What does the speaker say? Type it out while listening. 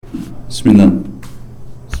بسم الله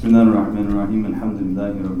بسم الله الرحمن الرحيم الحمد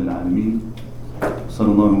لله رب العالمين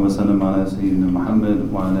صلى الله وسلم على سيدنا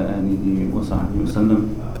محمد وعلى آله وصحبه وسلم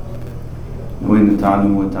وإن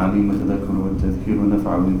التعلم والتعليم والتذكر والتذكير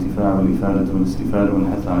والنفع والانتفاع والإفادة والاستفادة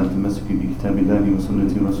والحث على التمسك بكتاب الله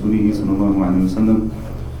وسنة رسوله صلى الله عليه وسلم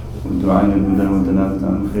والدعاء إلى الهدى والدلالة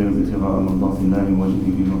على الخير ابتغاء مرضات الله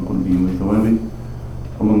ووجهه وقربه وثوابه.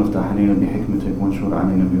 اللهم افتح علينا بحكمتك وانشر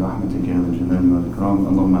علينا برحمتك يا ذا الجلال والإكرام.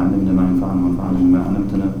 اللهم علمنا ما ينفعنا وانفعنا بما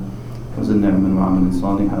علمتنا وزدنا علما وعملا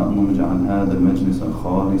صالحا. اللهم اجعل هذا المجلس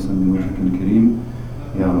خالصا لوجهك الكريم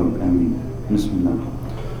يا رب آمين. بسم الله.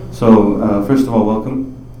 So first of all,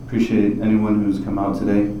 welcome. Appreciate anyone who's come out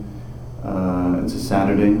today. It's a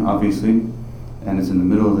Saturday, obviously, and it's in the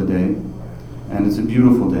middle of the day, and it's a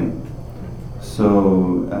beautiful day.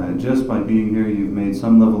 So just by being here, you've made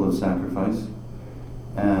some level of sacrifice.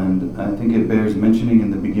 And I think it bears mentioning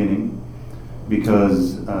in the beginning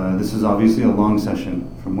because this is obviously a long session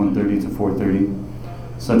from 1:30 to 4:30.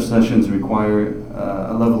 Such sessions require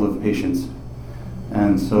a level of patience.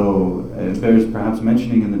 And so it bears perhaps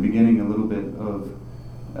mentioning in the beginning a little bit of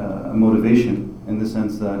a motivation in the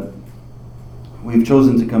sense that we've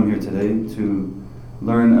chosen to come here today to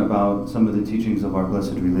learn about some of the teachings of our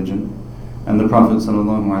blessed religion. And the Prophet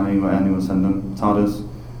ﷺ taught us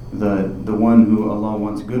that the one who Allah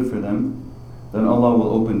wants good for them, then Allah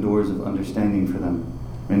will open doors of understanding for them.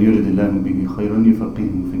 مَنْ يُرِدِ اللَّهُ بِهِ خَيْرًا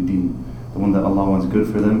يُفَقِّهُهُ فِي الدِّينِ. The one that Allah wants good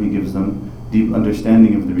for them, He gives them deep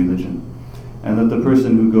understanding of the religion. And that the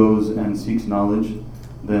person who goes and seeks knowledge,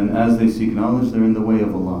 then as they seek knowledge, they're in the way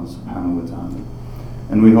of Allah subhanahu wa ta'ala.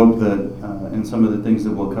 And we hope that in some of the things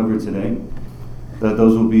that we'll cover today, that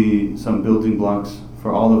those will be some building blocks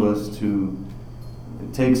for all of us to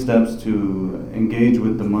take steps to engage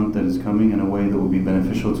with the month that is coming in a way that will be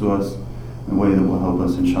beneficial to us, in a way that will help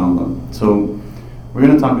us, inshallah. So we're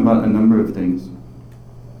going to talk about a number of things.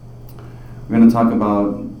 We're going to talk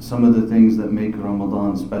about some of the things that make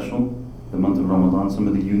Ramadan special, the month of Ramadan, some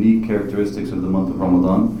of the unique characteristics of the month of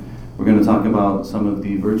Ramadan. We're going to talk about some of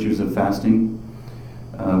the virtues of fasting.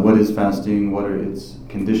 What is fasting? What are its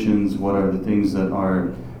conditions? What are the things that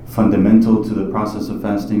are fundamental to the process of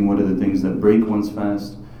fasting? What are the things that break one's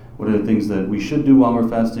fast? What are the things that we should do while we're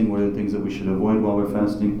fasting? What are the things that we should avoid while we're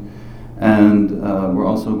fasting? And we're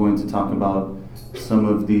also going to talk about some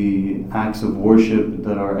of the acts of worship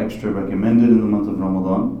that are extra recommended in the month of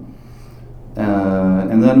Ramadan.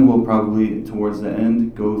 And then we'll probably, towards the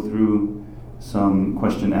end, go through some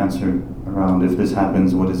question-answer around if this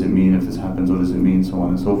happens, what does it mean? If this happens, what does it mean? So on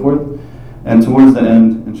and so forth. And towards the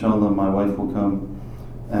end, inshallah, my wife will come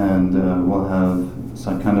and we'll have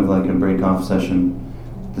some kind of like a break-off session,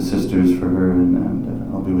 the sisters for her, and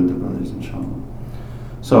I'll be with the brothers, inshallah.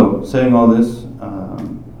 So, saying all this,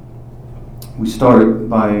 we start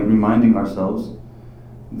by reminding ourselves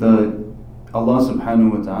that Allah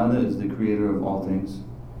subhanahu wa ta'ala is the creator of all things,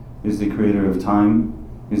 is the creator of time,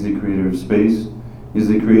 is the creator of space, is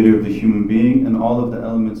the creator of the human being, and all of the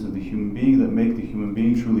elements of the human being that make the human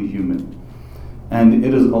being truly human. And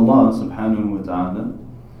it is Allah subhanahu wa ta'ala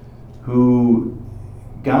who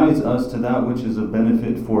guides us to that which is of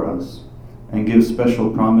benefit for us and gives special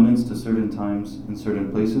prominence to certain times in certain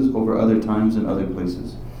places over other times in other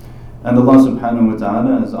places. And Allah subhanahu wa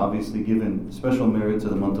ta'ala has obviously given special merit to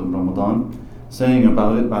the month of Ramadan, saying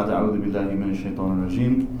about it, بعد أعوذ بالله من الشيطان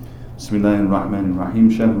الرجيم بسم الله الرحمن الرحيم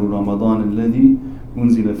شهر رمضان الذي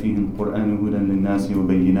أنزل فيه القرآن هدى للناس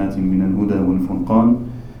وبينات من الهدى والفرقان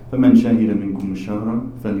فمن شهد منكم الشهر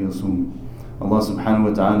فليصوم. Allah subhanahu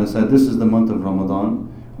wa ta'ala said, this is the month of Ramadan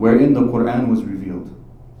wherein the Qur'an was revealed.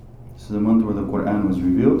 This is the month where the Qur'an was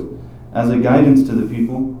revealed as a guidance to the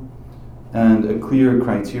people and a clear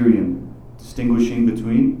criterion distinguishing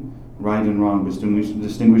between right and wrong,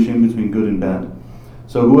 distinguishing between good and bad.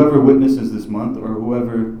 So whoever witnesses this month or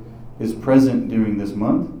whoever is present during this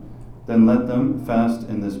month, then let them fast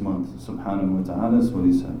in this month. Subhanahu wa ta'ala is what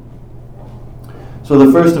he said. So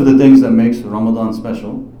the first of the things that makes Ramadan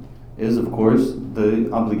special is, of course, the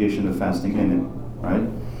obligation of fasting in it,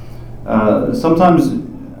 right? Sometimes,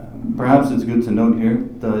 perhaps it's good to note here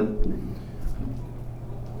that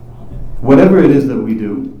whatever it is that we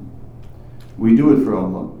do it for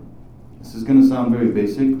Allah. This is going to sound very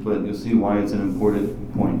basic, but you'll see why it's an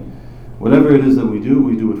important point. Whatever it is that we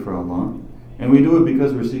do it for Allah, and we do it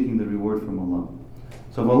because we're seeking the reward from Allah.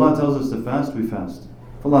 So if Allah tells us to fast, we fast.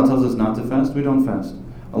 If Allah tells us not to fast, we don't fast.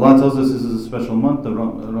 Allah tells us this is a special month, the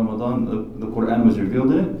Ramadan, the Qur'an was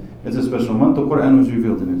revealed in it. It's a special month, the Qur'an was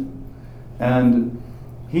revealed in it. And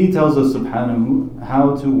He tells us, subhanahu,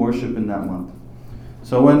 how to worship in that month.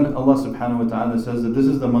 So when Allah subhanahu wa ta'ala says that this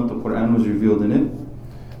is the month the Qur'an was revealed in it,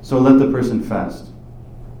 so let the person fast.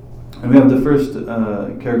 And we have the first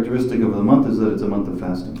characteristic of the month is that it's a month of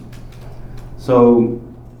fasting. So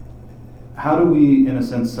how do we, in a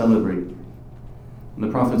sense, celebrate? The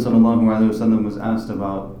Prophet ﷺ was asked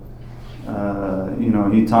about,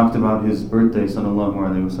 he talked about his birthday,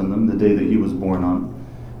 ﷺ, the day that he was born on,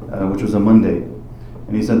 which was a Monday.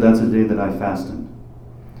 And he said, that's a day that I fasted.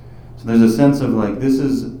 So there's a sense of like, this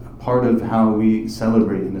is part of how we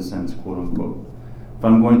celebrate, in a sense, quote unquote. If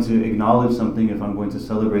I'm going to acknowledge something, if I'm going to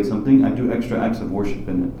celebrate something, I do extra acts of worship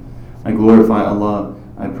in it. I glorify Allah,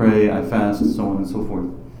 I pray, I fast, and so on and so forth.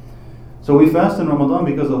 So we fast in Ramadan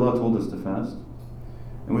because Allah told us to fast.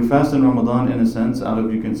 And we fast in Ramadan, in a sense, out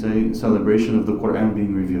of, you can say, celebration of the Quran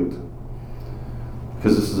being revealed.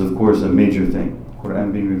 Because this is, of course, a major thing.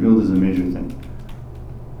 Quran being revealed is a major thing.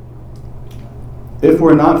 If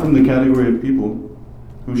we're not from the category of people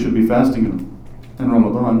who should be fasting in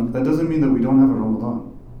Ramadan, that doesn't mean that we don't have a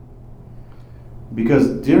Ramadan. Because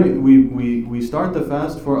we start the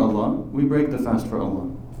fast for Allah, we break the fast for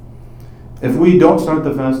Allah. If we don't start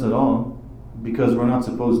the fast at all, because we're not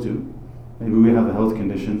supposed to, maybe we have a health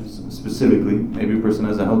condition specifically, maybe a person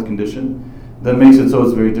has a health condition that makes it so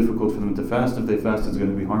it's very difficult for them to fast. If they fast, it's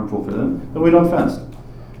going to be harmful for them, then we don't fast.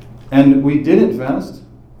 And we didn't fast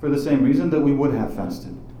for the same reason that we would have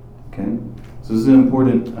fasted. Okay? So this is an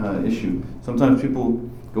important issue. Sometimes people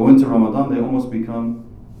go into Ramadan, they almost become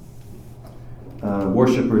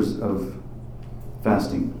worshippers of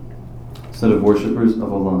fasting instead of worshippers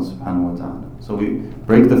of Allah subhanahu wa ta'ala. So we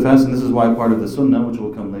break the fast, and this is why part of the sunnah, which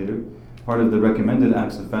will come later, part of the recommended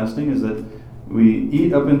acts of fasting is that we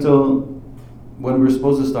eat up until when we're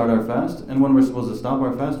supposed to start our fast, and when we're supposed to stop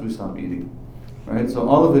our fast, we stop eating. Right? So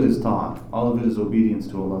all of it is ta'ah, all of it is obedience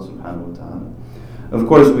to Allah subhanahu wa ta'ala. Of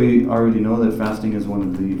course, we already know that fasting is one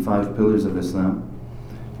of the 5 pillars of Islam.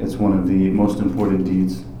 It's one of the most important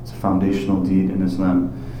deeds. It's a foundational deed in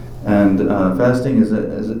Islam. And fasting is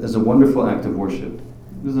a wonderful act of worship.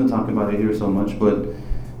 He doesn't talk about it here so much, but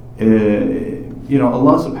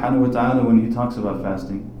Allah subhanahu wa ta'ala, when He talks about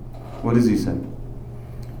fasting, what does He say?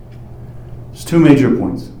 There's 2 major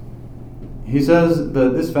points. He says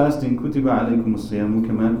that this fasting, كُتِبَ عَلَيْكُمُ الصِّيَامُ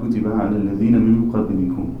كَمَا كُتِبَ عَلَى الَّذِينَ مِنْ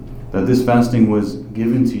قَبْلِكُمْ, that this fasting was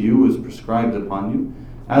given to you, was prescribed upon you,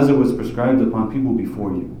 as it was prescribed upon people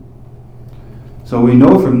before you. So we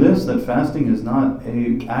know from this that fasting is not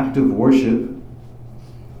an act of worship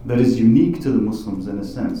that is unique to the Muslims in a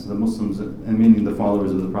sense. The Muslims, and meaning the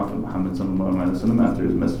followers of the Prophet Muhammad ﷺ after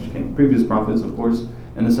his message came. Previous prophets, of course,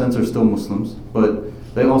 in a sense are still Muslims, but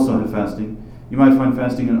they also have fasting. You might find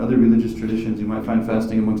fasting in other religious traditions, you might find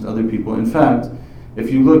fasting amongst other people. In fact, if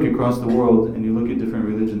you look across the world and you look at different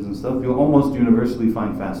religions and stuff, you'll almost universally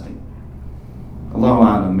find fasting. Allahu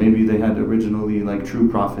A'lam, maybe they had originally like true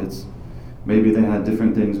prophets, maybe they had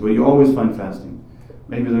different things, but you always find fasting.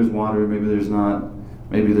 Maybe there's water, maybe there's not,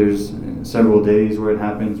 maybe there's several days where it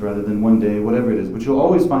happens rather than one day, whatever it is, but you'll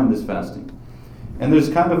always find this fasting. And there's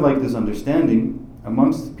kind of like this understanding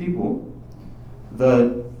amongst people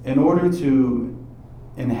that in order to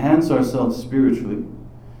enhance ourselves spiritually,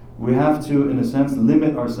 we have to, in a sense,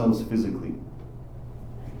 limit ourselves physically.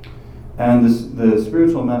 And the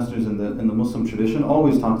spiritual masters in the Muslim tradition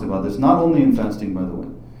always talked about this, not only in fasting, by the way,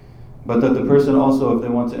 but that the person also, if they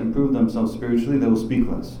want to improve themselves spiritually, they will speak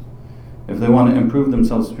less. If they want to improve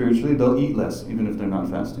themselves spiritually, they'll eat less, even if they're not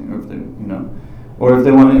fasting, or if they're, or if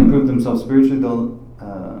they want to improve themselves spiritually, they'll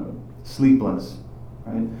sleep less.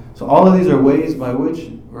 Right? So all of these are ways by which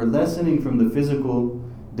we're lessening from the physical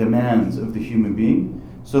demands of the human being,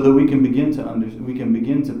 so that we can begin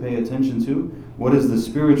to pay attention to what is the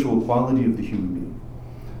spiritual quality of the human being.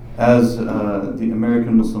 As the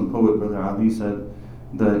American Muslim poet Brother Ali said,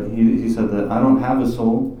 that he said that I don't have a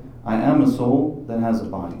soul, I am a soul that has a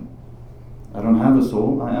body. I don't have a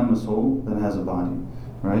soul, I am a soul that has a body.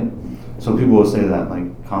 Right? So people will say that,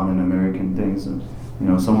 like common American things. And,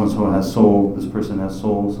 someone has soul, this person has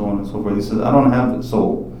soul, so on and so forth. He says, I don't have a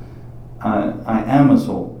soul. I am a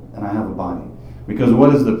soul, and I have a body. Because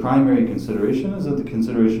what is the primary consideration? Is that the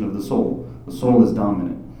consideration of the soul. The soul is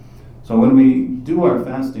dominant. So when we do our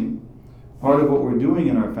fasting, part of what we're doing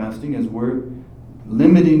in our fasting is we're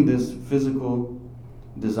limiting this physical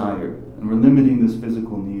desire, and we're limiting this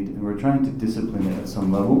physical need, and we're trying to discipline it at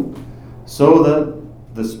some level, so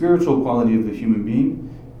that the spiritual quality of the human being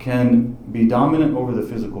can be dominant over the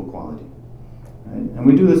physical quality. Right? And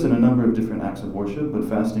we do this in a number of different acts of worship, but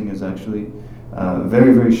fasting is actually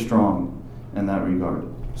very, very strong in that regard.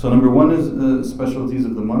 So number 1 is the specialties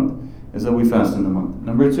of the month, is that we fast in the month.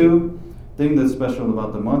 Number 2, thing that's special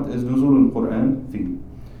about the month is Nuzul al-Quran fi,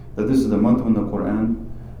 that this is the month when the Quran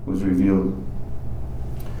was revealed.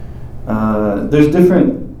 There's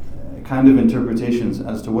different kind of interpretations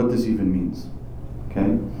as to what this even means.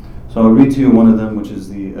 Okay, so I'll read to you one of them, which is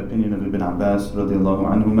the opinion of Ibn Abbas radiallahu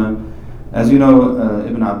anhuma. As you know,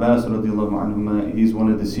 Ibn Abbas radiallahu anhuma, he's one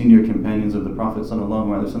of the senior companions of the Prophet sallallahu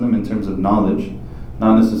alaihi wasallam in terms of knowledge,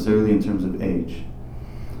 not necessarily in terms of age,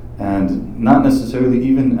 and not necessarily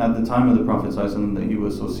even at the time of the Prophet sallallahu alaihi wasallam that he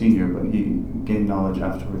was so senior, but he gained knowledge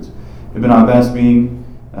afterwards. Ibn Abbas being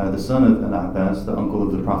the son of Al-Abbas, the uncle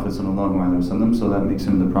of the Prophet sallallahu alaihi wasallam, so that makes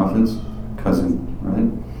him the Prophet's cousin, right?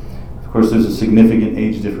 Of course, there's a significant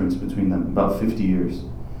age difference between them, about 50 years,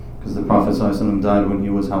 because the Prophet sallallahu alaihi wasallam died when he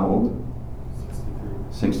was how old?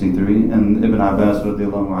 63, and Ibn Abbas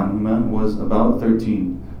radiallahu anhuma was about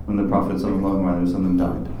 13 when the Prophet sallallahu alaihi wasallam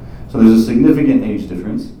died. So there's a significant age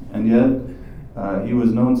difference, and yet he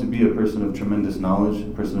was known to be a person of tremendous knowledge,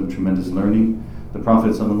 a person of tremendous learning. The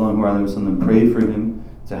Prophet sallallahu alaihi wasallam prayed for him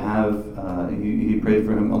to have, he prayed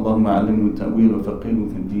for him, Allahumma alimhu ta'wil wa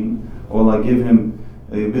faqihu fi din. Oh Allah, give him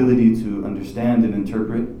the ability to understand and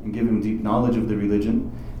interpret, and give him deep knowledge of the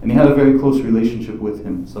religion. And he had a very close relationship with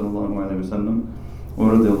him, sallallahu alaihi wasallam.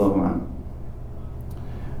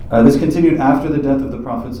 This continued after the death of the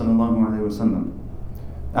Prophet sallallahu alaihi wasallam.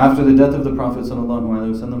 After the death of the Prophet sallallahu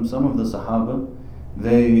alaihi wasallam, some of the Sahaba,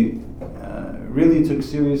 they really took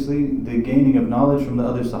seriously the gaining of knowledge from the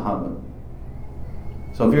other Sahaba.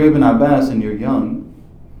 So if you're Ibn Abbas and you're young,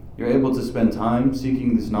 you're able to spend time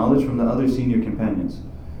seeking this knowledge from the other senior companions.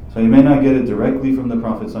 So you may not get it directly from the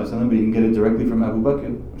Prophet sallallahu alaihi wasallam, but you can get it directly from Abu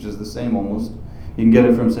Bakr, which is the same almost. You can get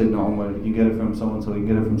it from Sayyidina Umar, you can get it from so-and-so, you can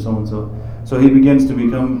get it from so-and-so. So he begins to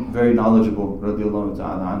become very knowledgeable, radiallahu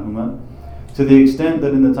ta'ala anhuma, to the extent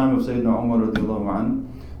that in the time of Sayyidina Umar, radiallahu anh,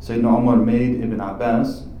 Sayyidina Umar made Ibn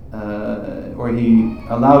Abbas, or he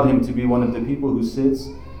allowed him to be one of the people who sits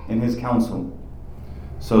in his council.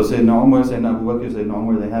 So Sayyidina Umar, Sayyidina Abu Bakr, Sayyidina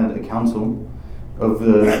Umar, they had a council of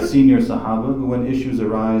the senior Sahaba who, when issues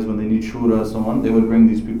arise, when they need shura, so on, they would bring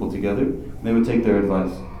these people together, they would take their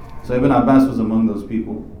advice. So Ibn Abbas was among those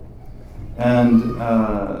people. And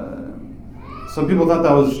some people thought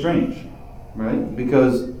that was strange, right?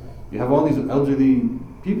 Because you have all these elderly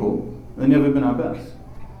people, and then you have Ibn Abbas.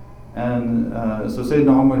 And so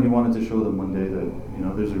Sayyidina Umar, he wanted to show them one day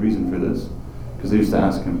that, there's a reason for this, because they used to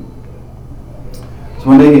ask him. So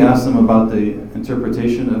one day he asked them about the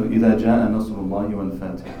interpretation of إِذَا جَاءَ نَصْرُ اللَّهِ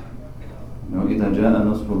وَالْفَاتِحِ. إِذَا جَاءَ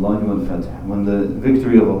نَصْرُ اللَّهِ وَالْفَاتِحِ. When the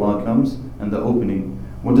victory of Allah comes and the opening,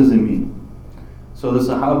 what does it mean? So the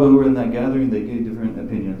Sahaba who were in that gathering, they gave different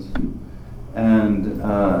opinions. And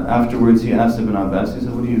afterwards he asked Ibn Abbas, he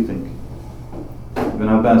said, what do you think? Ibn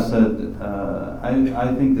Abbas said,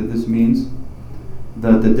 I think that this means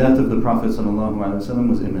that the death of the Prophet ﷺ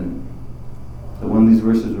was imminent. That when these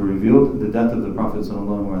verses were revealed, the death of the Prophet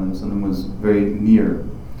ﷺ was very near.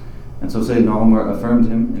 And so Sayyidina Umar affirmed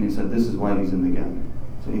him, and he said, this is why he's in the gathering.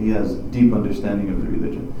 So he has deep understanding of the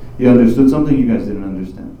religion. He understood something you guys didn't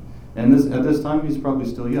understand. And at this time, he's probably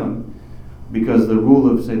still young, because the rule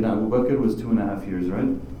of Sayyidina Abu Bakr was 2.5 years,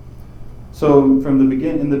 right? So in the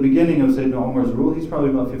beginning of Sayyidina Umar's rule, he's probably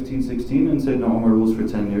about 15, 16, and Sayyidina Umar rules for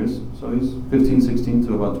 10 years. So he's 15, 16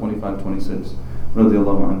 to about 25, 26,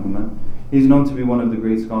 radiallahu anhuma. He's known to be one of the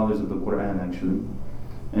great scholars of the Quran, actually.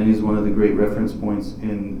 And he's one of the great reference points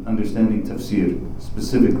in understanding tafsir,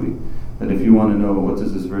 specifically. That if you want to know what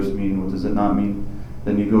does this verse mean, what does it not mean,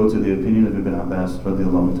 then you go to the opinion of Ibn Abbas,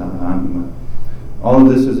 radiallahu ta'ala anhuma. All of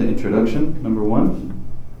this is an introduction, number one,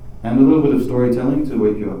 and a little bit of storytelling to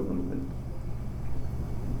wake you up a little bit.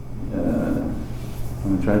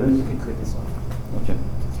 Want to try this? You can click this off. Okay.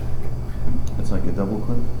 It's like a double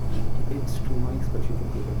click? It's 2 mics, but you can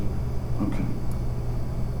click it anywhere. Okay.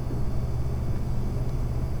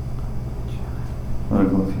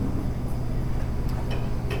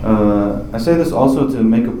 I say this also to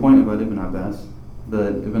make a point about Ibn Abbas,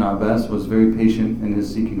 that Ibn Abbas was very patient in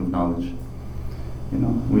his seeking of knowledge.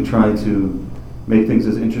 We try to make things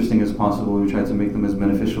as interesting as possible, we try to make them as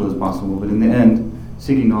beneficial as possible, but in the end,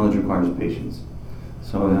 seeking knowledge requires patience.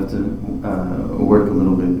 So I have to work a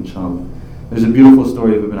little bit, inshallah. There's a beautiful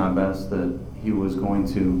story of Ibn Abbas that he was going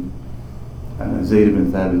to Zayd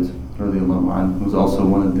ibn Thabit, radiallahu anhu, who's also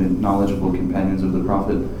one of the knowledgeable companions of the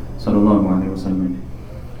Prophet sallallahu alaihi wasallam.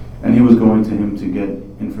 And he was going to him to get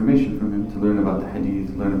information from him, to learn about the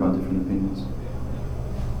hadith, learn about different opinions.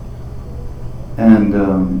 And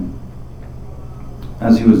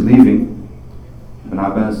as he was leaving, Ibn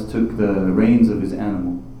Abbas took the reins of his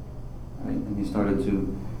animal, right? And he started to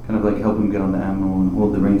kind of like help him get on the animal and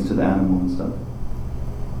hold the reins to the animal and stuff.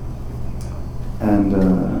 And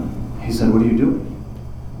he said, what are you doing?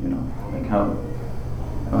 Like how...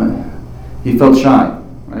 he felt shy,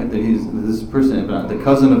 right? That this person, the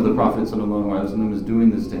cousin of the Prophet sallallahu alaihi wasallam, is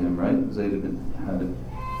doing this to him, right? Zayd ibn Thabit.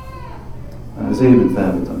 I'm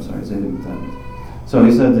sorry, Zayd ibn Thabit. So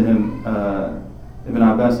he said to him, Ibn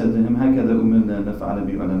Abbas said to him, هكذا أمرنا نفعل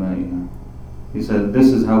بعلمائنا. He said,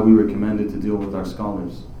 this is how we were commanded to deal with our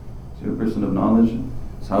scholars. So you're a person of knowledge.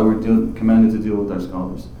 It's how we're commanded to deal with our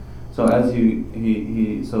scholars. So as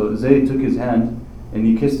so Zayd took his hand and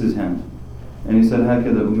he kissed his hand. And he said,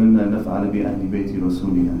 هكذا أمرنا نفعل بأهل بيت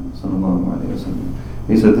رسولنا صلى الله عليه وسلم.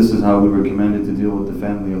 He said, this is how we were commanded to deal with the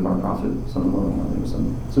family of our Prophet صلى الله عليه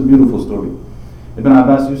وسلم. It's a beautiful story. Ibn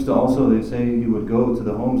Abbas used to also, they say, he would go to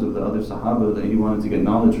the homes of the other Sahaba that he wanted to get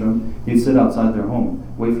knowledge from. He'd sit outside their home,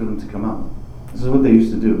 wait for them to come out. This is what they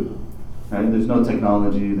used to do. Right? There's no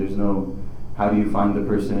technology, there's no, how do you find the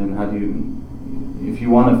person, if you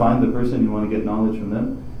want to find the person, you want to get knowledge from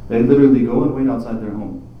them, they literally go and wait outside their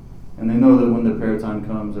home. And they know that when the prayer time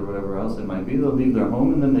comes or whatever else it might be, they'll leave their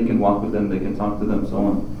home and then they can walk with them, they can talk to them, so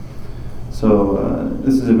on. So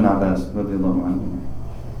this is Ibn Abbas radiallahu anhu.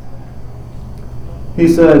 He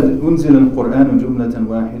said, أنزل القرآن جملة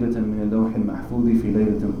واحدة من اللوح المحفوظ في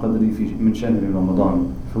ليلة القدر من شهر رمضان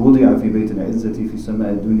فوضع في بيت العزة في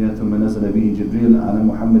سماء الدنيا ثم نزل به جبريل على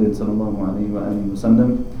محمد صلى الله عليه وآله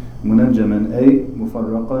وسلم منجما أي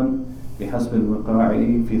مفرقا بحسب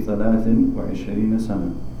الوقائع في 23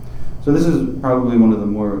 سنة. So this is probably one of the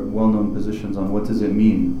more well-known positions on what does it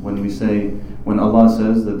mean when we say, when Allah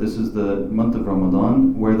says that this is the month of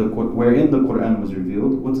Ramadan wherein the Quran was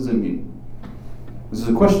revealed, what does it mean? This is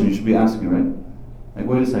a question you should be asking, right? Like,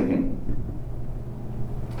 wait a second.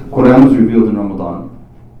 The Quran was revealed in Ramadan,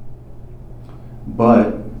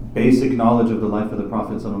 but basic knowledge of the life of the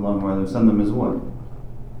Prophet ﷺ is what?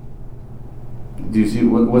 Do you see,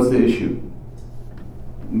 what's the issue?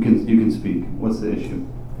 You can speak. What's the issue?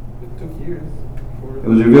 It took years. It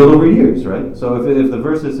was revealed over years, right? So if the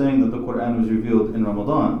verse is saying that the Quran was revealed in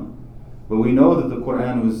Ramadan, but we know that the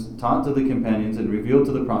Quran was taught to the companions and revealed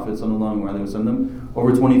to the Prophet ﷺ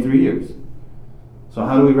over 23 years. So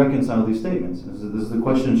how do we reconcile these statements? This is the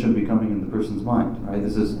question should be coming in the person's mind, right?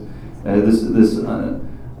 This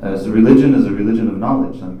religion is a religion of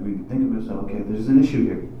knowledge. Like we think of it, so okay, there's an issue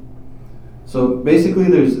here. So basically,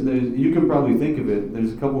 there's you can probably think of it.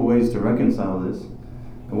 There's a couple of ways to reconcile this.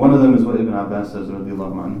 One of them is what Ibn Abbas says,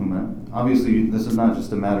 radiallahu anhuma. Obviously, this is not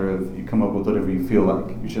just a matter of you come up with whatever you feel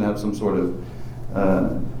like. You should have some sort of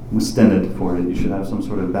mustanad for it. You should have some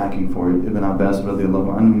sort of backing for it. Ibn Abbas,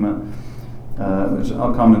 radiallahu anhuma, which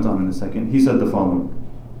I'll comment on in a second, he said the following.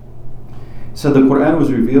 He said the Quran was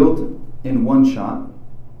revealed in one shot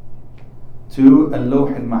to al-lawh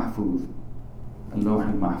al-mahfuz. Al-lawh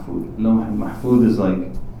al-mahfuz. Al-lawh al-mahfuz is like,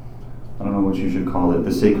 I don't know what you should call it,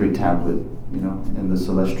 the sacred tablet, in the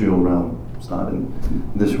celestial realm. It's not in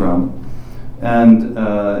this realm. And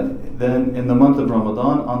then in the month of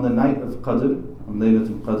Ramadan, on the night of Qadr, on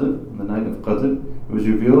Laylatul Qadr, on the night of Qadr, it was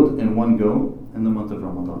revealed in one go in the month of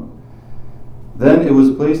Ramadan. Then it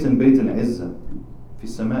was placed in Bayt al-Izzah, fi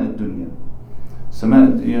Sama' al-Dunya.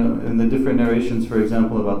 In the different narrations, for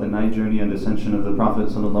example, about the night journey and ascension of the Prophet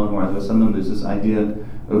ﷺ, there's this idea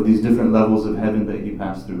of these different levels of heaven that he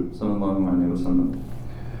passed through, ﷺ.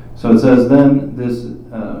 So it says, then this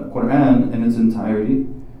Quran in its entirety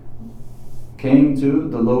came to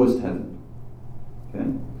the lowest heaven.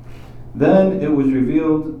 Okay? Then it was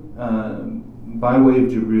revealed by way of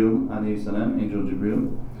Jibreel, alayhi salam, Angel Jibreel,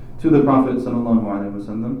 to the Prophet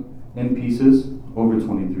ﷺ in pieces over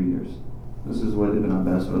 23 years. This is what Ibn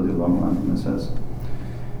Abbas radiallahu anhu says.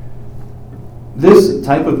 This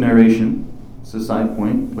type of narration, it's a side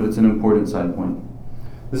point, but it's an important side point.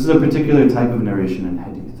 This is a particular type of narration in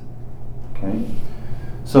hadith. Okay?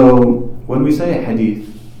 So, when we say a hadith,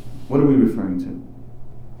 what are we referring to?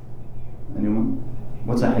 Anyone?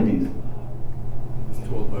 What's a hadith? It's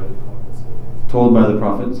told by the Prophet. Told by the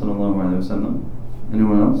Prophet sallallahu alaihi wasallam.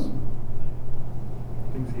 Anyone else?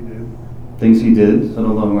 Things he did. Things he did,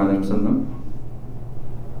 sallallahu alaihi wasallam.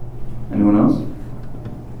 Anyone else?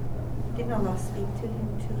 Didn't Allah speak to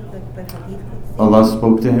him too, like the Hadith Qudsi? Allah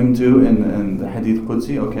spoke to him too in the Hadith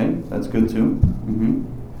Qudsi. Okay, that's good too.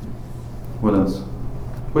 What else?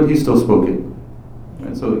 But he still spoke it.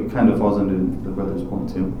 Right, so it kind of falls under the brother's point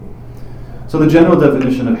too. So the general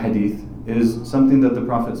definition of hadith is something that the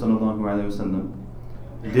Prophet ﷺ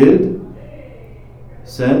did,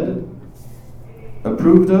 said,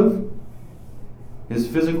 approved of, his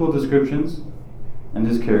physical descriptions, and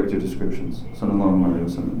his character descriptions.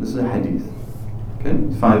 ﷺ. This is a hadith. Okay?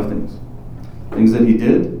 5 things. Things that he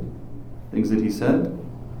did, things that he said,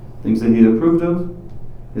 things that he approved of,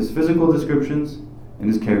 his physical descriptions, and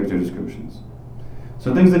his character descriptions.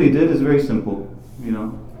 So things that he did is very simple.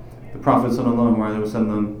 the Prophet sallallahu alaihi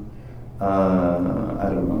wasallam, I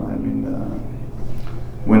don't know,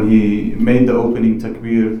 when he made the opening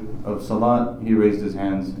takbir of salat, he raised his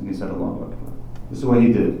hands and he said Allahu Akbar. This is what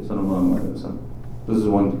he did, sallallahu alaihi wasallam. This is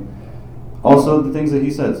one. Also, the things that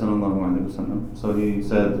he said, sallallahu alaihi wasallam. So he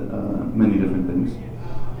said many different things.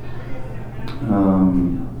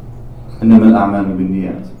 إنما الأعمال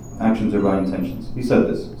بالنيات. Actions are by intentions. He said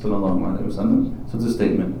this, sallallahu alaihi wasallam. So it's a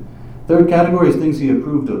statement. Third category is things he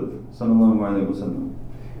approved of, sallallahu alaihi wasallam.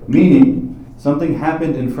 Meaning, something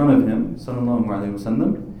happened in front of him, sallallahu alaihi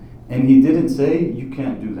wasallam, and he didn't say, you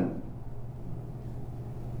can't do that.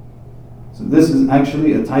 So this is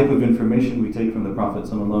actually a type of information we take from the Prophet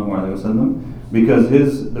sallallahu alaihi wasallam, because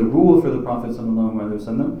the rule for the Prophet sallallahu alaihi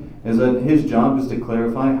wasallam is that his job is to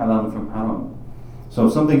clarify halal from haram. So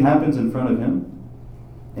if something happens in front of him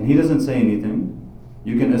and he doesn't say anything,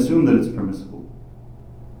 you can assume that it's permissible,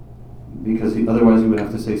 because otherwise he would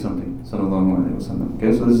have to say something, sallallahu alaihi wasallam.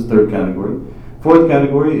 Okay, so this is the third category. Fourth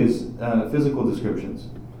category is physical descriptions.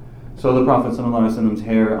 So the Prophet sallallahu alaihi wasallam's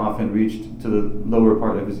hair often reached to the lower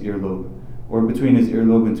part of his earlobe, or between his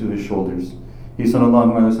earlobe and to his shoulders. He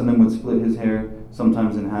sallallahu alaihi wasallam would split his hair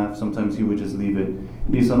sometimes in half, sometimes he would just leave it.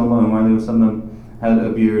 He sallallahu alaihi wasallam had a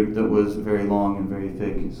beard that was very long and very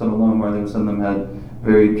thick. Sallallahu alaihi wasallam had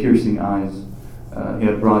very piercing eyes. He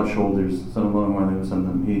had broad shoulders. Sallallahu alaihi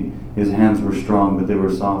wasallam. His hands were strong, but they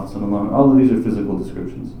were soft. Sallallahu. All of these are physical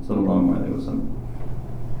descriptions. Sallallahu alaihi wasallam.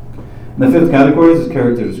 And the fifth category is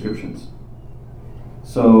character descriptions.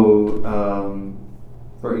 So,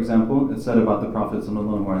 for example, it's said about the Prophet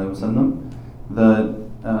sallallahu alaihi wasallam that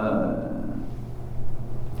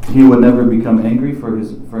he would never become angry for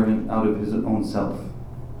him out of his own self.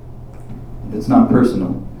 It's not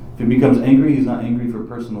personal. If he becomes angry, he's not angry for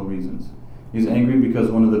personal reasons. He's angry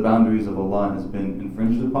because one of the boundaries of Allah has been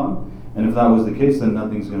infringed upon, and if that was the case, then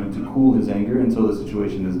nothing's going to cool his anger until the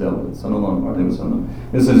situation is dealt with. Sallallahu alaihi wasallam.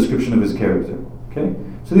 This is a description of his character. Okay,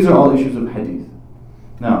 so these are all issues of hadith.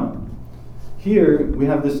 Now, here we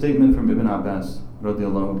have this statement from Ibn Abbas,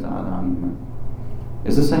 radiallahu ta'ala anhu.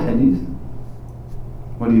 Is this a hadith?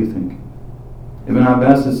 What do you think? Ibn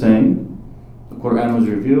Abbas is saying the Quran was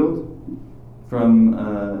revealed from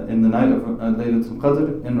in the night of Laylatul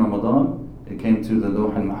Qadr in Ramadan. It came to the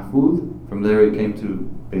Lawh al-Mahfuz. From there it came to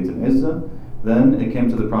Bayt al-Izzah. Then it came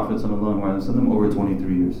to the Prophet sallallahu alaihi wasallam over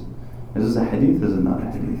 23 years. Is this a hadith? Is it not a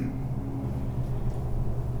hadith?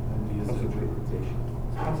 It's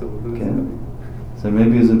possible. Okay. So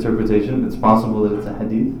maybe his interpretation, it's possible that it's a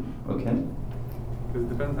hadith. Okay. It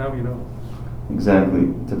depends how you know. Exactly.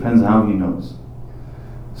 It depends how he knows.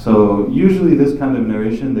 So usually this kind of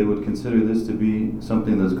narration, they would consider this to be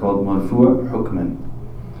something that's called marfu' hukman.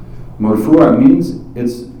 Marfu' means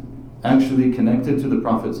it's actually connected to the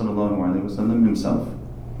Prophet ﷺ himself.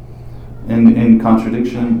 In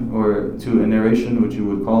contradiction or to a narration which you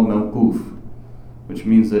would call mawquf, which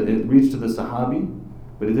means that it reached to the Sahabi,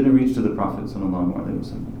 but it didn't reach to the Prophet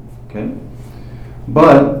ﷺ. Okay?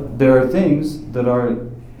 But there are things that are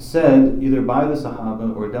said either by the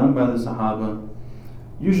Sahaba or done by the Sahaba,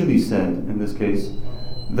 usually said in this case,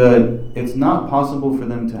 that it's not possible for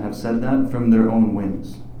them to have said that from their own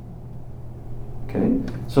whims. Okay?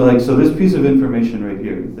 So this piece of information right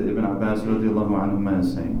here that Ibn Abbas radiallahu anhu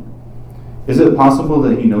is saying, is it possible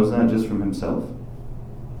that he knows that just from himself?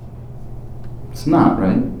 It's not,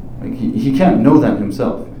 right? Like he can't know that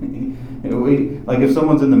himself. Like if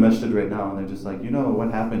someone's in the masjid right now and they're just like,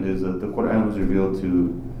 what happened is that the Quran was revealed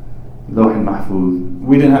to Lawh al-Mahfuz.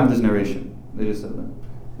 We didn't have this narration. They just said that.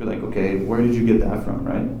 You're like, okay, where did you get that from,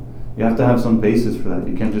 right? You have to have some basis for that.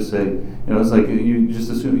 You can't just say, it's like you just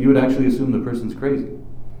assume, you would actually assume the person's crazy.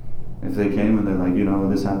 If they came and they're like,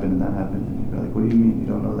 this happened and that happened, and you're like, what do you mean? You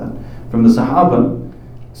don't know that? From the Sahaba,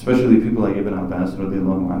 especially people like Ibn Abbas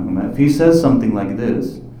radiallahu anhu, if he says something like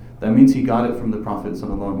this, that means he got it from the Prophet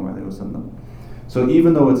sallallahu alaihi wasallam. So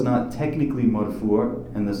even though it's not technically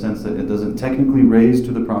marfu' in the sense that it doesn't technically raise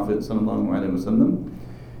to the Prophet sallallahu alaihi wasallam,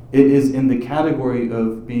 it is in the category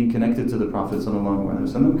of being connected to the Prophet sallallahu alaihi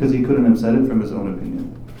wasallam because he couldn't have said it from his own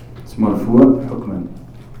opinion. It's marfu' hukman.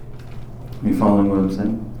 Are you following what I'm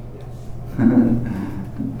saying?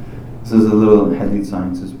 This is a little hadith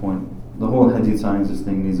sciences point. The whole hadith sciences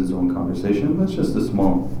thing needs its own conversation. That's just a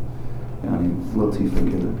small, latifa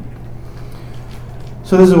kida.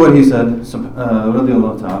 So this is what he said,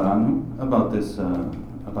 radiallahu ta'ala anhu, about this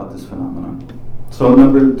phenomenon. So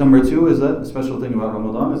number two is that the special thing about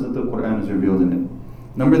Ramadan is that the Quran is revealed in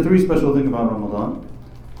it. Number three special thing about Ramadan,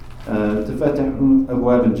 تفتح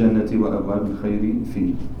أبواب الجنة وأبواب الخير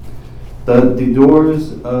فيه. The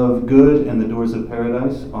doors of good and the doors of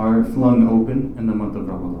paradise are flung open in the month of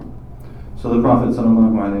Ramadan. So the Prophet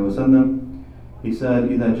ﷺ, he said,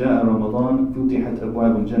 إِذَا جَاءَ رَمَضَانَ فُتِحَتْ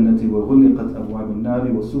أَبْوَابُ الْجَنَّةِ وَغُلِّقَتْ أَبْوَابُ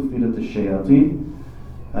النَّارِ وَسُفِّلَتِ الشَّيَاطِينَ.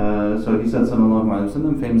 So he said,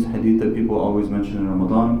 ﷺ, famous hadith that people always mention in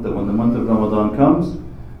Ramadan, that when the month of Ramadan comes,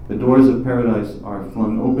 the doors of paradise are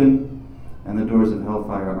flung open, and the doors of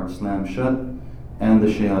hellfire are slammed shut, and the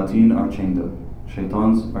shayateen are chained up.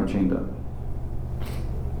 Shaitans are chained up.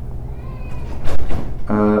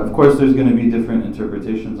 Of course, there's going to be different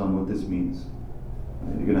interpretations on what this means.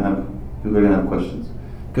 People are going to have questions.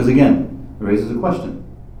 Because again, it raises a question.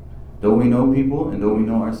 Don't we know people and don't we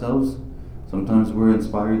know ourselves? Sometimes we're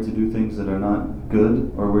inspired to do things that are not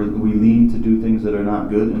good, or we lean to do things that are not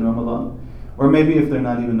good in Ramadan. Or maybe if they're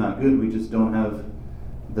not even not good, we just don't have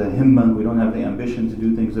the himmah, we don't have the ambition to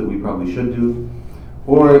do things that we probably should do.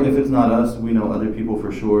 Or if it's not us, we know other people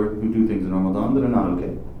for sure who do things in Ramadan that are not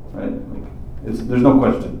okay, right? There's no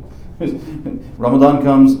question. Ramadan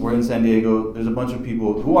comes, we're in San Diego, there's a bunch of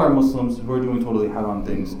people who are Muslims who are doing totally haram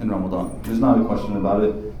things in Ramadan. There's not a question about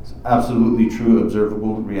it. It's absolutely true,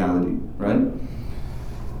 observable reality, right?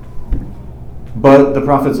 But the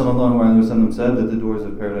Prophet ﷺ said that the doors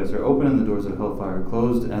of paradise are open and the doors of hellfire are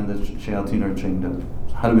closed and the shayateen are chained up.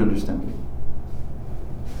 So how do we understand it?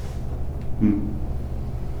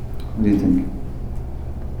 What do you think?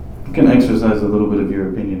 You can exercise a little bit of your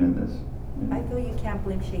opinion in this. I feel you can't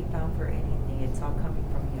blame Shaitan for anything. It's all coming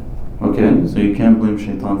from you. Okay, so you can't blame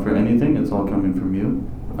Shaitan for anything. It's all coming from you.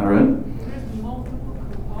 Alright? There's multiple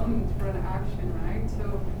components for an action, right?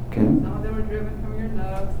 So Okay. some of them are driven from your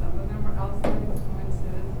nafs, some of them are outside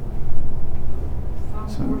influences.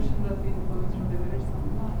 Some portion of the influence from the other,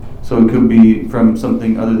 some not. So it could be from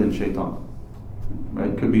something other than Shaitan.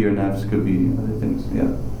 Right? Could be your nafs, could be other things.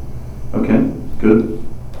 Yeah. Okay, good.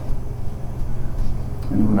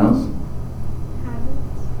 Anyone else?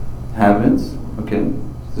 Habits. Okay.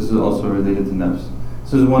 This is also related to nafs.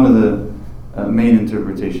 This is one of the main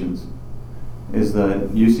interpretations. Is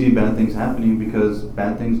that you see bad things happening because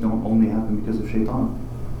bad things don't only happen because of shaitan.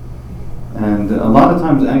 And a lot of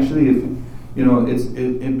times, actually, if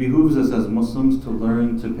it behooves us as Muslims to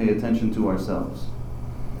learn to pay attention to ourselves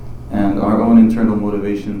and our own internal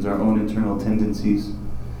motivations, our own internal tendencies.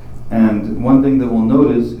 And one thing that we'll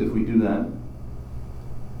notice if we do that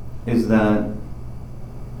is that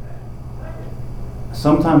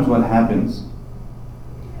sometimes what happens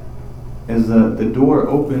is that the door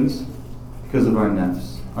opens because of our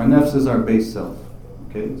nafs. Our nafs is our base self.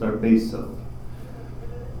 Okay, it's our base self.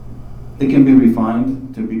 It can be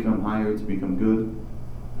refined to become higher, to become good.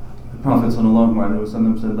 The Prophet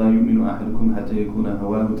ﷺ said, "لا يؤمن أحدكم حتى يكون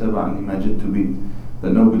هواه تبعا لما جئت به."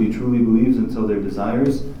 That nobody truly believes until their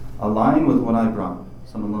desires align with what I brought.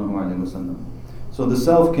 ﷺ. So the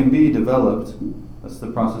self can be developed. That's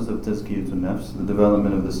the process of tazkiyatun nafs, the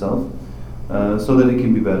development of the self, so that it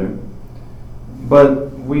can be better.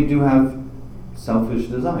 But we do have selfish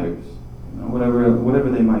desires, whatever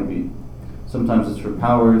they might be. Sometimes it's for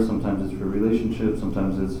power, sometimes it's for relationships,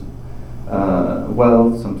 sometimes it's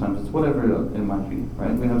wealth, sometimes it's whatever it might be,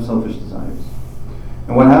 right? We have selfish desires.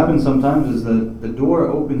 And what happens sometimes is that the door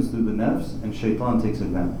opens through the nafs and shaitan takes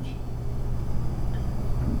advantage.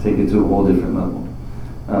 Take it to a whole different level.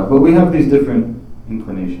 But we have these different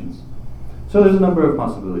inclinations. So there's a number of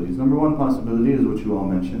possibilities. Number one possibility is what you all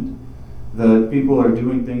mentioned, that people are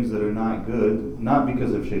doing things that are not good, not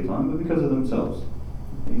because of shaitan, but because of themselves.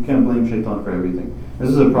 You can't blame shaitan for everything. This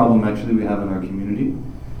is a problem actually we have in our community,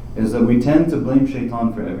 is that we tend to blame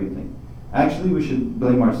shaitan for everything. Actually, we should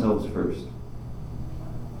blame ourselves first.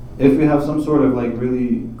 If we have some sort of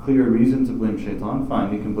really clear reason to blame shaitan,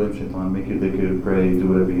 fine, you can blame shaitan, make your dhikr, pray, do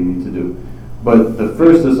whatever you need to do. But the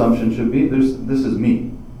first assumption should be, this is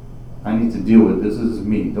me. I need to deal with this. This is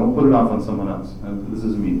me. Don't put it off on someone else. This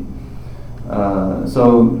is me.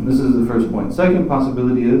 So this is the first point. Second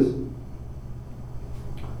possibility is,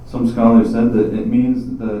 some scholars said that it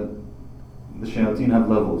means that the shayateen have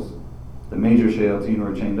levels. The major shayateen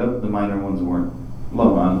were chained up, the minor ones weren't.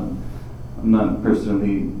 Allahu a'lam. I'm not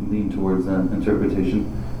personally lean towards that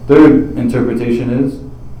interpretation. Third interpretation is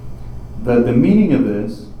that the meaning of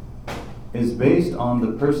this is based on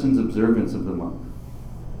the person's observance of the month.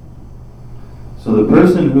 So the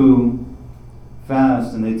person who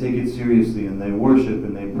fasts and they take it seriously and they worship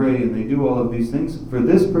and they pray and they do all of these things, for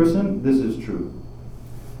this person, this is true.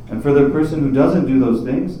 And for the person who doesn't do those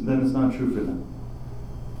things, then it's not true for them.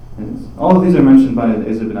 All of these are mentioned by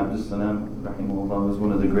Izz ibn Abdus Salam, rahimahullah, who was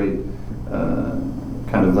one of the great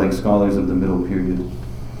scholars of the middle period.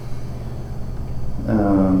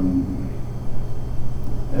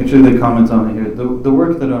 Actually, they comment on it here. The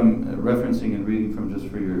work that I'm referencing and reading from, just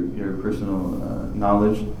for your personal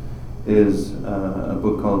knowledge, is a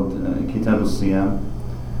book called Kitab al-Siyam,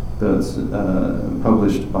 that's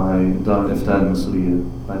published by Dar al-Ifta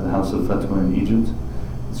al-Masriya, by the House of Fatwa in Egypt.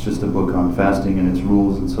 It's just a book on fasting and its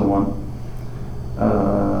rules and so on.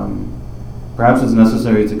 Perhaps it's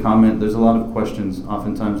necessary to comment. There's a lot of questions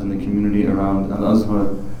oftentimes in the community around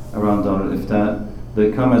Al-Azhar, around Dar al-Ifta,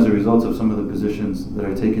 that come as a result of some of the positions that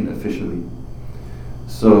are taken officially.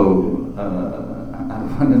 So I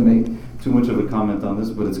don't want to make too much of a comment on this,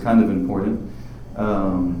 but it's kind of important.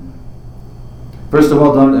 First of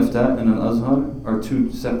all, Dar al-Ifta and Al-Azhar are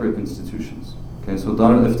two separate institutions. Okay, so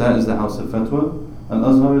Dar al-Ifta is the House of Fatwa,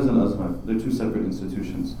 Al-Azhar is Al-Azhar. They're two separate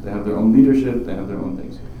institutions. They have their own leadership, they have their own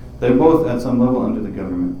things. They're both at some level under the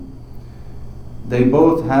government. They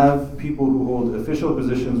both have people who hold official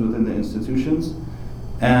positions within the institutions,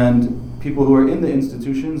 and people who are in the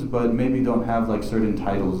institutions but maybe don't have like certain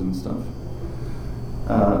titles and stuff.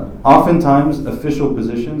 Oftentimes, official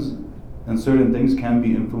positions and certain things can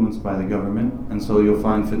be influenced by the government, and so you'll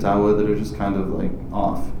find fatwa that are just kind of like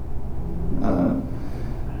off.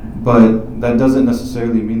 But that doesn't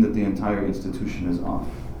necessarily mean that the entire institution is off.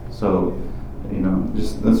 So,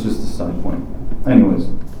 that's just a side point. Anyways,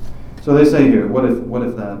 so they say here, what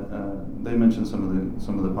if that? They mention some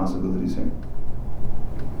of the possibilities here.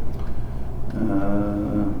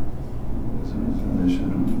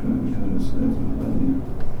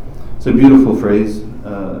 It's a beautiful phrase.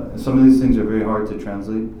 Some of these things are very hard to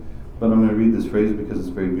translate, but I'm going to read this phrase because it's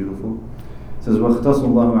very beautiful. It says, وَاخْتَصَ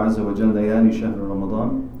اللَّهُ عَزَّ وَجَلَّ لَيَالِي شهر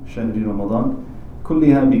رمضان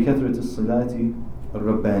كلها بكثرة الصلاة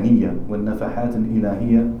الربانية والنفحات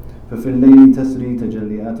الإلهية ففي الليل تسري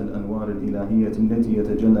تجليات الأنوار الإلهية التي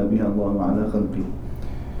يتجلى بها الله على خلقه.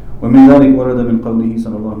 ومن ذلك ورد من قوله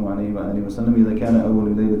صلى الله عليه وآله وسلم إذا كان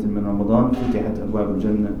أول ليلة من رمضان فتحت أبواب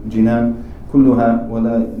الجنان كلها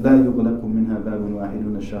ولا يغلق منها باب واحد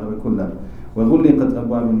من الشهر كله وغلقت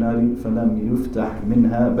أبواب النار فلم يفتح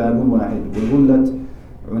منها باب واحد وغلت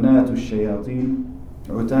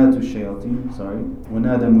عتاة الشياطين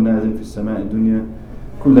ونادى مناد في السماء الدنيا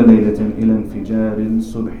كل ليلة إلى انفجار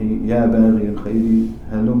الصبح يا باغي الخير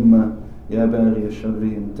هلم يا باغي الشر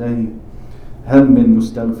انتهي هل من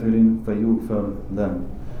مستغفر فيغفر له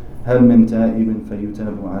هل من تائب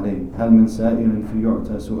فيتاب عليه هل من سائل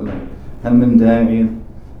فيعطى سؤله هل من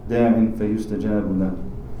داع فيستجاب له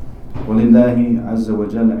ولله عز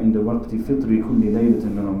وجل عند وقت فطر كل ليلة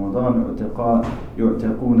من رمضان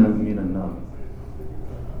يعتقون من النار.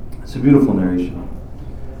 It's a beautiful narration.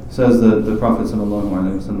 It says that the Prophet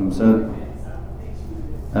ﷺ said,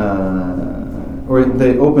 or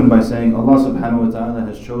they open by saying, Allah subhanahu wa ta'ala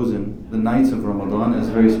has chosen the nights of Ramadan as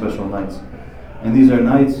very special nights. And these are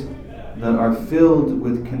nights that are filled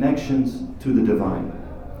with connections to the divine.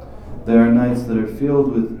 There are nights that are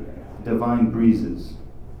filled with divine breezes.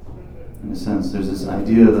 In a sense, there's this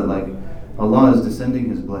idea that like Allah is descending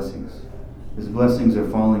His blessings. His blessings are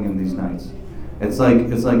falling in these nights. It's like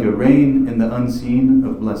a rain in the unseen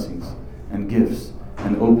of blessings and gifts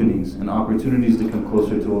and openings and opportunities to come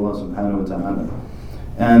closer to Allah subhanahu wa ta'ala.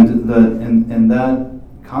 And in that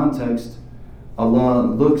context, Allah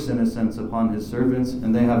looks in a sense upon His servants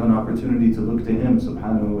and they have an opportunity to look to Him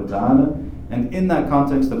subhanahu wa ta'ala. And in that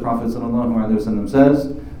context, the Prophet sallallahu alaihi wasallam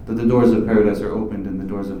says that the doors of paradise are opened and the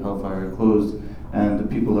doors of hellfire are closed, and the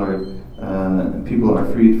people are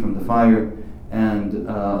freed from the fire. And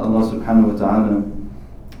Allah subhanahu wa ta'ala,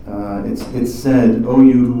 it's said, O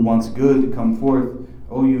you who wants good, come forth.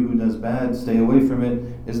 O you who does bad, stay away from it.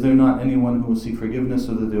 Is there not anyone who will seek forgiveness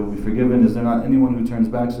so that they will be forgiven? Is there not anyone who turns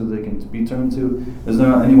back so that they can be turned to? Is there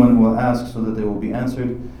not anyone who will ask so that they will be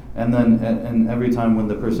answered? And then, and every time when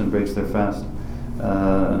the person breaks their fast,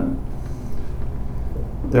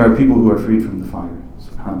 there are people who are freed from the fire.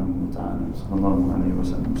 Subhanahu wa ta'ala. Sallallahu alayhi wa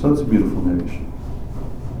sallam. So it's a beautiful narration.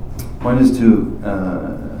 One is to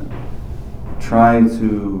try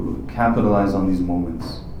to capitalize on these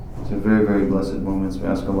moments. These are very, very blessed moments. We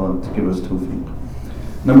ask Allah to give us tawfiq.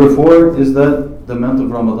 Number 4 is that the month of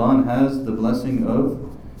Ramadan has the blessing of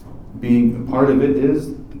being, part of it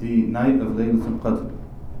is the night of Laylatul Qadr.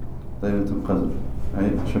 Laylatul Qadr.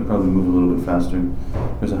 Right? I should probably move a little bit faster.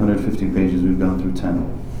 There's 150 pages, we've gone through 10.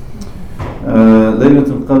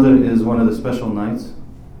 Laylatul Qadr is one of the special nights.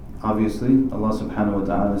 Obviously, Allah subhanahu wa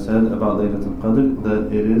ta'ala said about Laylatul Qadr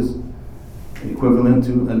that it is equivalent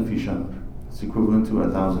to Alfi Shahr. It's equivalent to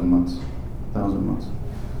 1,000 months. 1,000 months.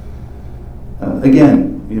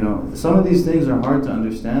 Again, some of these things are hard to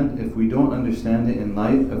understand if we don't understand it in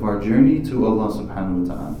light of our journey to Allah subhanahu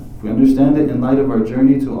wa ta'ala. If we understand it in light of our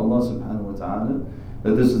journey to Allah subhanahu wa ta'ala,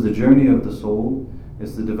 that this is the journey of the soul,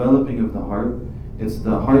 it's the developing of the heart, it's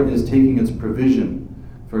the heart is taking its provision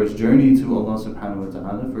for its journey to Allah subhanahu wa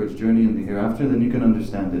ta'ala, for its journey in the hereafter, then you can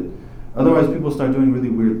understand it. Otherwise people start doing really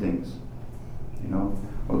weird things. You know,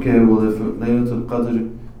 okay, well if Laylatul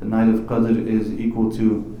Qadr, the night of Qadr is equal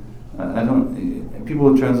to,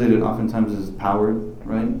 people translate it oftentimes as power,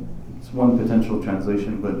 right? It's one potential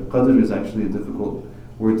translation, but Qadr is actually a difficult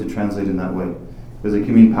word to translate in that way. Because it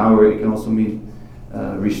can mean power, it can also mean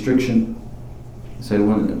restriction. Say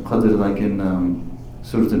one Qadr like in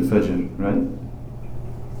Surah Al-Fajr, right?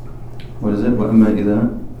 What is it? وَأَمَّا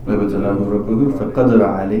إِذَا وَابْتَلَاهُ رَبُّهُ فَقَدَرَ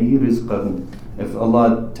عَلَيْهِ رِزْقَهُ. If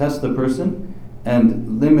Allah tests the person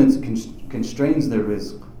and limits, constrains their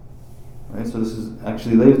rizq. Right? So this is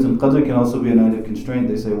actually Laylatul Qadr can also be a night of constraint.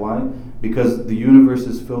 They say why? Because the universe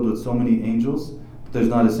is filled with so many angels, but there's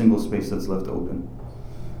not a single space that's left open.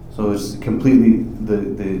 So it's completely,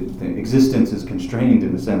 the existence is constrained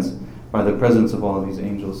in a sense by the presence of all of these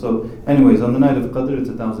angels. So anyways, on the night of Qadr, it's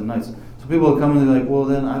 1,000 nights. So people will come and they're like, well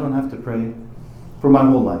then I don't have to pray for my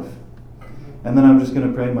whole life. And then I'm just going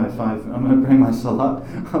to pray I'm going to pray my salah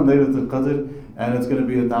on Laylatul Qadr, and it's going to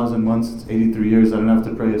be 1,000 months, it's 83 years, I don't have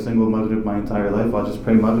to pray a single Maghrib my entire life. I'll just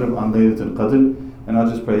pray Maghrib on Laylatul Qadr, and I'll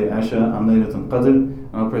just pray Asha on Laylatul Qadr, and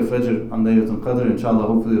I'll pray Fajr on Laylatul Qadr, inshallah,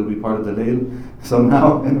 hopefully it'll be part of the Layl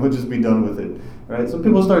somehow, and we'll just be done with it. Right? So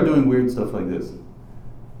people start doing weird stuff like this.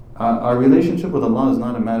 Our relationship with Allah is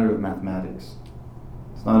not a matter of mathematics.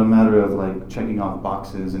 It's not a matter of like checking off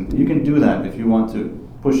boxes, and you can do that if you want to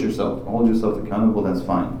push yourself, hold yourself accountable, that's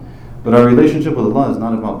fine. But our relationship with Allah is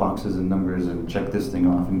not about boxes and numbers and check this thing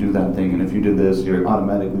off and do that thing, and if you did this, you're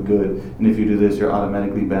automatically good, and if you do this, you're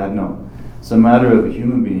automatically bad. No. It's a matter of a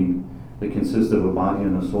human being that consists of a body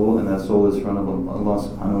and a soul, and that soul is in front of Allah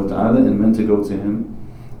subhanahu wa ta'ala and meant to go to Him.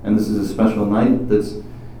 And this is a special night that's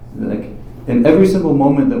like, in every single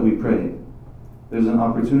moment that we pray, there's an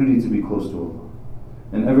opportunity to be close to Allah.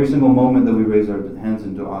 In every single moment that we raise our hands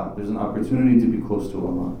in dua, there's an opportunity to be close to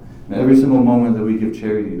Allah. In every single moment that we give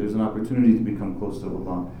charity, there's an opportunity to become close to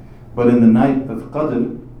Allah. But in the night of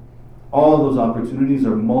Qadr, all those opportunities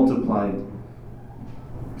are multiplied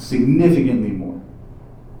significantly more.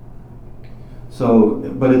 So,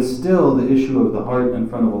 but it's still the issue of the heart in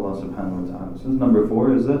front of Allah subhanahu wa ta'ala. So number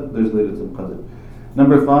 4 is that there's Laylatul Qadr.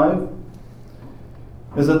 Number 5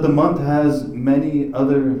 is that the month has many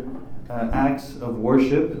other acts of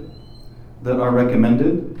worship that are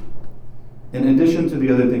recommended in addition to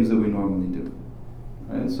the other things that we normally do.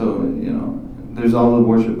 Right? So, there's all the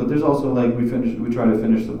worship, but there's also like we try to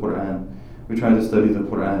finish the Quran, we try to study the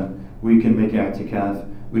Quran, we can make i'tikaf,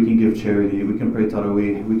 we can give charity, we can pray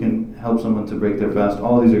tarawih, we can help someone to break their fast.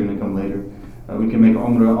 All of these are going to come later. We can make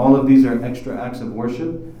umrah. All of these are extra acts of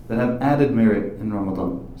worship that have added merit in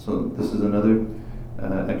Ramadan. So this is another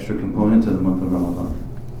extra component to the month of Ramadan.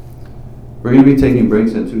 We're going to be taking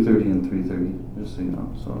breaks at 2:30 and 3:30, just so you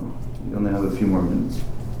know. So you only have a few more minutes.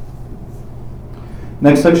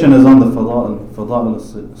 Next section is on the fada'il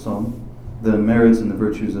as-sawm, the merits and the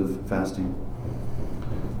virtues of fasting.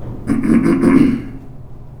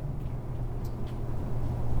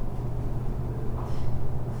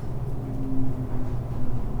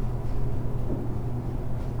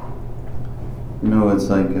 It's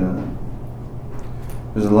like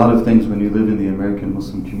there's a lot of things when you live in the American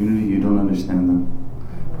Muslim community, you don't understand them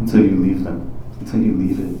until you leave them, until you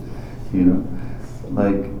leave it.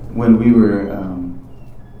 Like when we were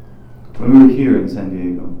here in San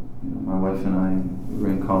Diego, my wife and I, we were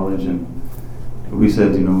in college, and we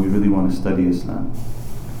said, we really want to study Islam,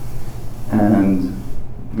 and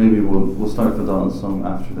maybe we'll start Fada'il as-Sawm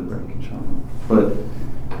after the break, inshallah. But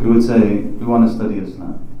we would say we want to study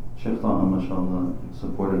Islam. Shaykh Taha, mashallah,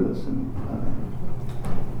 supported us and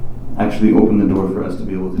actually opened the door for us to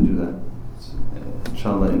be able to do that. It's,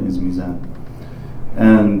 inshallah, in his mizan.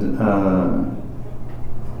 And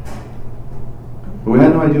but we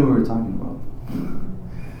had no idea what we were talking about.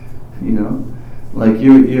 Like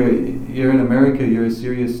you're in America, you're a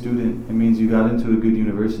serious student. It means you got into a good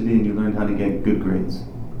university and you learned how to get good grades.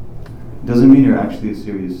 It doesn't mean you're actually a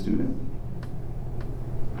serious student.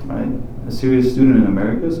 Right? A serious student in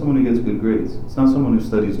America is someone who gets good grades. It's not someone who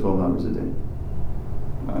studies 12 hours a day.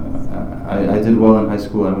 I did well in high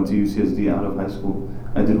school. I went to UCSD out of high school.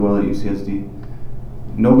 I did well at UCSD.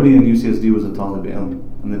 Nobody in UCSD was a talib ilm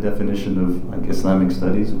in the definition of like Islamic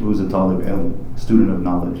studies. It was a talib ilm, student of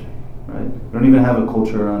knowledge. Right? We don't even have a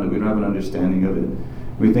culture around it. We don't have an understanding of it.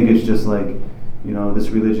 We think it's just like, this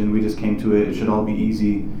religion, we just came to it. It should all be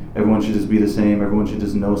easy. Everyone should just be the same. Everyone should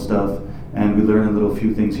just know stuff. And we learn a little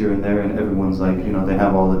few things here and there, and everyone's like, they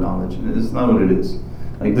have all the knowledge. And it's not what it is.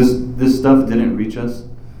 Like this stuff didn't reach us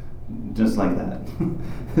just like that.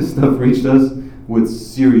 This stuff reached us with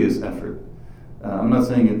serious effort. I'm not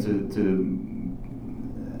saying it to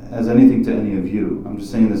as anything to any of you. I'm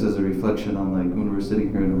just saying this as a reflection on, like, when we're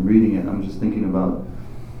sitting here and I'm reading it, I'm just thinking about,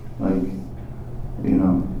 like, you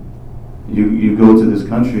know, you go to this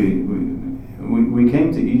country. We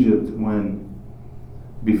came to Egypt when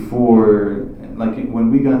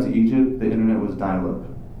we got to Egypt, the internet was dial-up.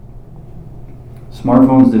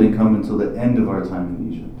 Smartphones didn't come until the end of our time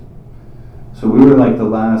in Egypt. So we were like the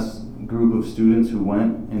last group of students who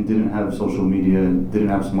went and didn't have social media, didn't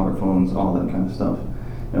have smartphones, all that kind of stuff.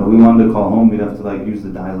 You know, we wanted to call home, we'd have to, like, use the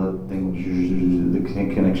dial-up thing, the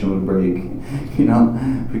connection would break. You know,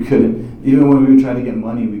 we couldn't. Even when we would try to get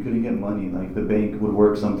money, we couldn't get money. Like, the bank would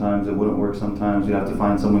work sometimes, it wouldn't work sometimes. You'd have to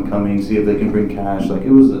find someone coming, see if they can bring cash. Like,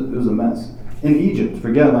 it was a mess. In Egypt,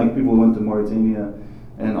 forget, like, people went to Mauritania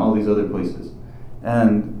and all these other places.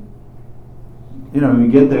 And, you know, we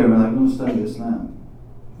get there and we're like, no, study Islam.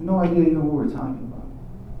 No idea even what we're talking about.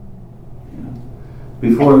 You know?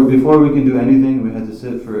 Before we can do anything, we had to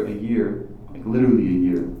sit for a year, like literally a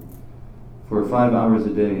year, for 5 hours a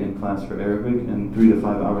day in class for Arabic and 3 to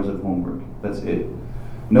 5 hours of homework. That's it.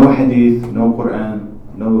 No hadith, no Quran,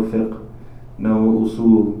 no fiqh, no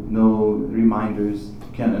usul, no reminders.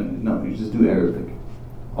 You just do Arabic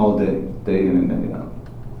all day, day in and day out,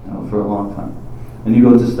 you know, for a long time. And you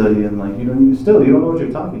go to study and, like, you don't know what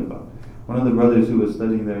you're talking about. One of the brothers who was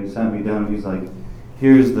studying there, he sat me down and he's like,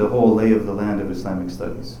 here's the whole lay of the land of Islamic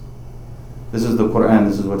studies. This is the Quran,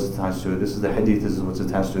 this is what's attached to it. This is the hadith, this is what's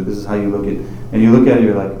attached to it. This is how you look at it. And you look at it,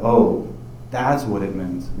 you're like, oh, that's what it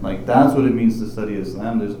meant. Like, that's what it means to study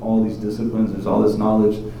Islam. There's all these disciplines, there's all this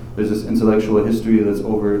knowledge, there's this intellectual history that's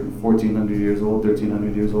over 1,400 years old,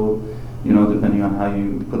 1,300 years old, you know, depending on how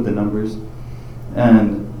you put the numbers.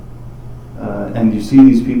 And you see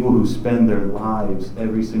these people who spend their lives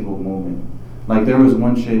every single moment. Like, there was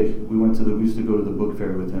one sheikh, we used to go to the book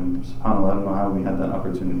fair with him. SubhanAllah, I don't know how we had that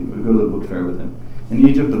opportunity, but we go to the book fair with him. In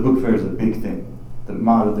Egypt, the book fair is a big thing. The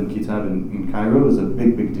Ma'rad al-Kitab in Cairo is a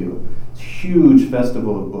big, big deal. It's a huge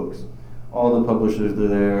festival of books. All the publishers are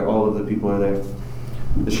there, all of the people are there.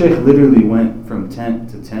 The sheikh literally went from tent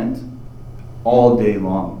to tent all day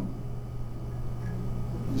long.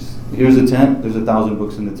 Here's a tent, there's 1,000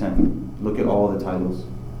 books in the tent. Look at all the titles.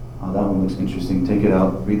 Oh, that one looks interesting. Take it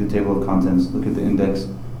out, read the table of contents, look at the index,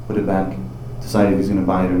 put it back, decide if he's going to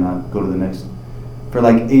buy it or not, go to the next. For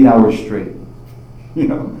like 8 hours straight. You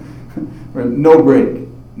know, no break,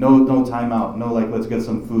 no time out, no, like, let's get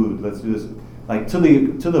some food, let's do this. Like, to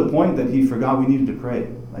the point that he forgot we needed to pray.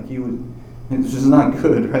 Like, it's just not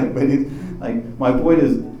good, right? But like, my point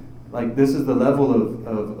is, like, this is the level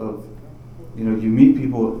of you know, you meet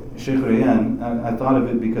people. Shaykh Rayyan, I thought of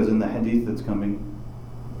it because in the hadith that's coming,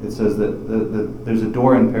 it says that there's a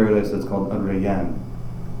door in paradise that's called Ar-Rayyan,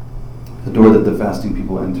 the door that the fasting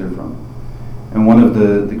people enter from. And one of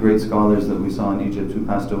the great scholars that we saw in Egypt who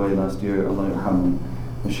passed away last year, Allah yarhamhu,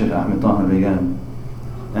 was Shaykh Ahmed Taha Rayyan.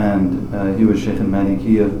 And he was Shaykh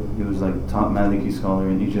al-Malikiyya. He was like top Maliki scholar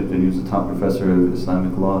in Egypt, and he was the top professor of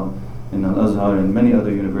Islamic law in Al-Azhar and many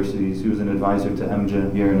other universities. He was an advisor to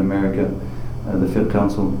Amja here in America, the Fiqh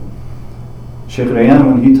Council. Shaykh Rayyan,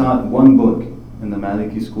 when he taught one book in the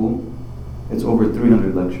Maliki school, it's over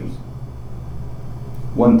 300 lectures.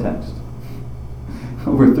 One text.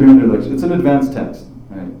 Over 300 lectures. It's an advanced text.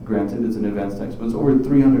 Right? Granted, it's an advanced text, but it's over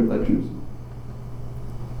 300 lectures.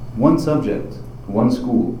 One subject, one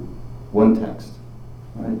school, one text.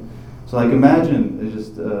 Right? So, like, imagine, it's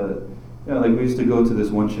just, like, we used to go to this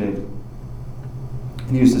one sheikh,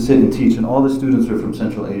 and he used to sit and teach, and all the students were from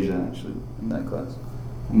Central Asia, actually, in that class.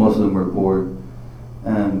 Most of them were bored.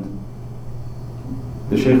 And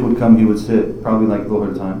the sheikh would come, he would sit, probably like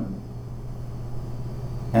Dhuhr time,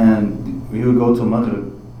 and he would go till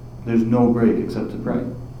Maghrib. There's no break except to pray.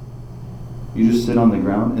 You just sit on the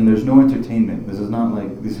ground, and there's no entertainment. These are not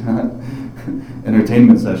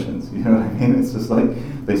entertainment sessions, you know what I mean? It's just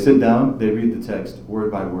like, they sit down, they read the text,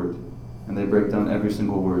 word by word, and they break down every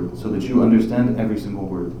single word, so that you understand every single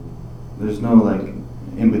word. There's no, like,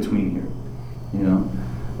 in between here, you know?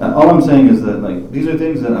 All I'm saying is that, like, these are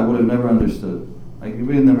things that I would have never understood. Like, you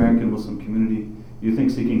in the American Muslim community, you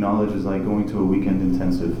think seeking knowledge is like going to a weekend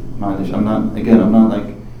intensive. I'm not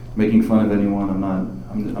like making fun of anyone.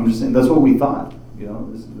 I'm just saying that's what we thought. You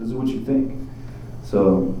know, this is what you think.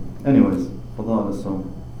 So, anyways, Allah. So,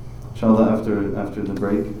 inshallah, after the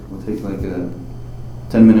break, we'll take like a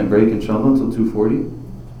 10-minute break, inshallah, till 2:40.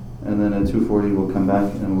 And then at 2:40 we'll come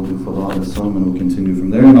back and we'll do Fadal al-Sawm and we'll continue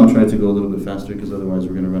from there. And I'll try to go a little bit faster because otherwise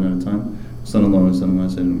we're going to run out of time. Sallallahu alaihi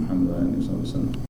wasallam.